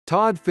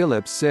Todd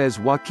Phillips says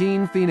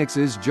Joaquin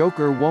Phoenix's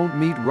Joker won't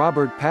meet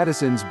Robert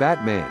Pattinson's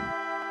Batman.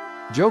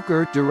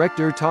 Joker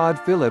director Todd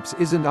Phillips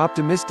isn't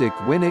optimistic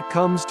when it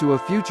comes to a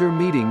future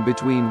meeting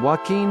between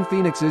Joaquin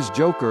Phoenix's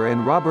Joker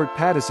and Robert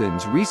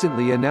Pattinson's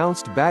recently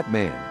announced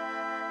Batman.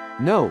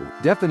 "No,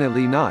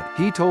 definitely not,"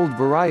 he told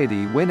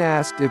Variety when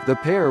asked if the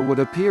pair would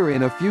appear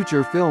in a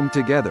future film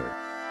together.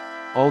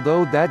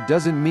 Although that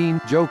doesn't mean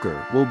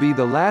Joker will be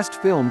the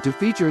last film to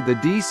feature the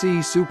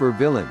DC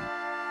supervillain.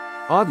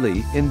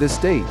 Oddly, in the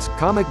States,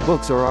 comic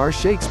books are our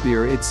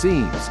Shakespeare it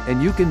seems,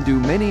 and you can do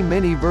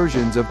many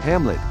versions of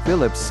Hamlet,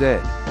 Phillips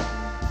said.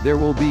 There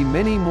will be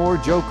many more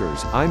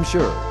Jokers, I'm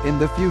sure, in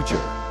the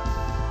future.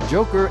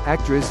 Joker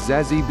actress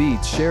Zazie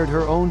Beetz shared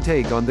her own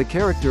take on the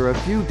character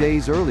a few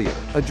days earlier,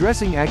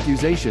 addressing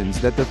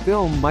accusations that the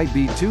film might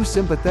be too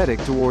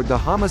sympathetic toward the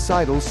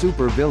homicidal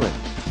supervillain.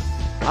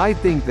 "I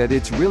think that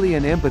it's really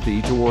an empathy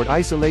toward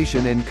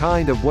isolation and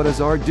kind of what is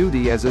our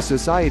duty as a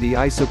society,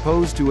 I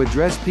suppose, to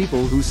address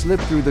people who slip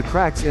through the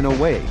cracks in a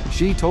way,"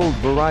 she told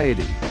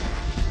Variety.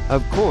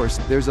 "Of course,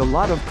 there's a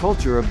lot of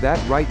culture of that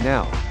right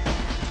now.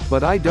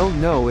 But I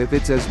don't know if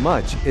it's as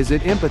much, is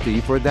it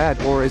empathy for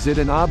that or is it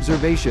an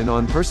observation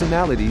on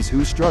personalities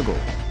who struggle?"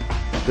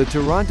 The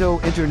Toronto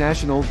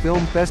International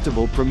Film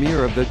Festival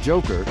premiere of The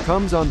Joker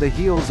comes on the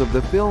heels of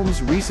the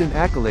film's recent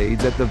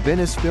accolades at the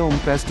Venice Film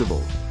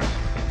Festival.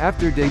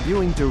 After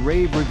debuting to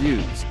rave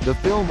reviews, the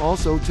film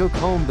also took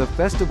home the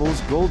festival's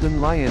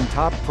Golden Lion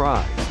top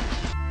prize.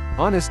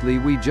 "Honestly,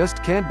 we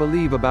just can't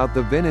believe about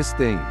the Venice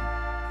thing,"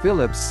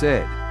 Phillips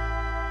said.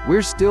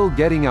 "We're still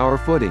getting our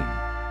footing.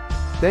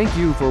 Thank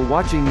you for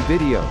watching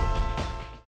video."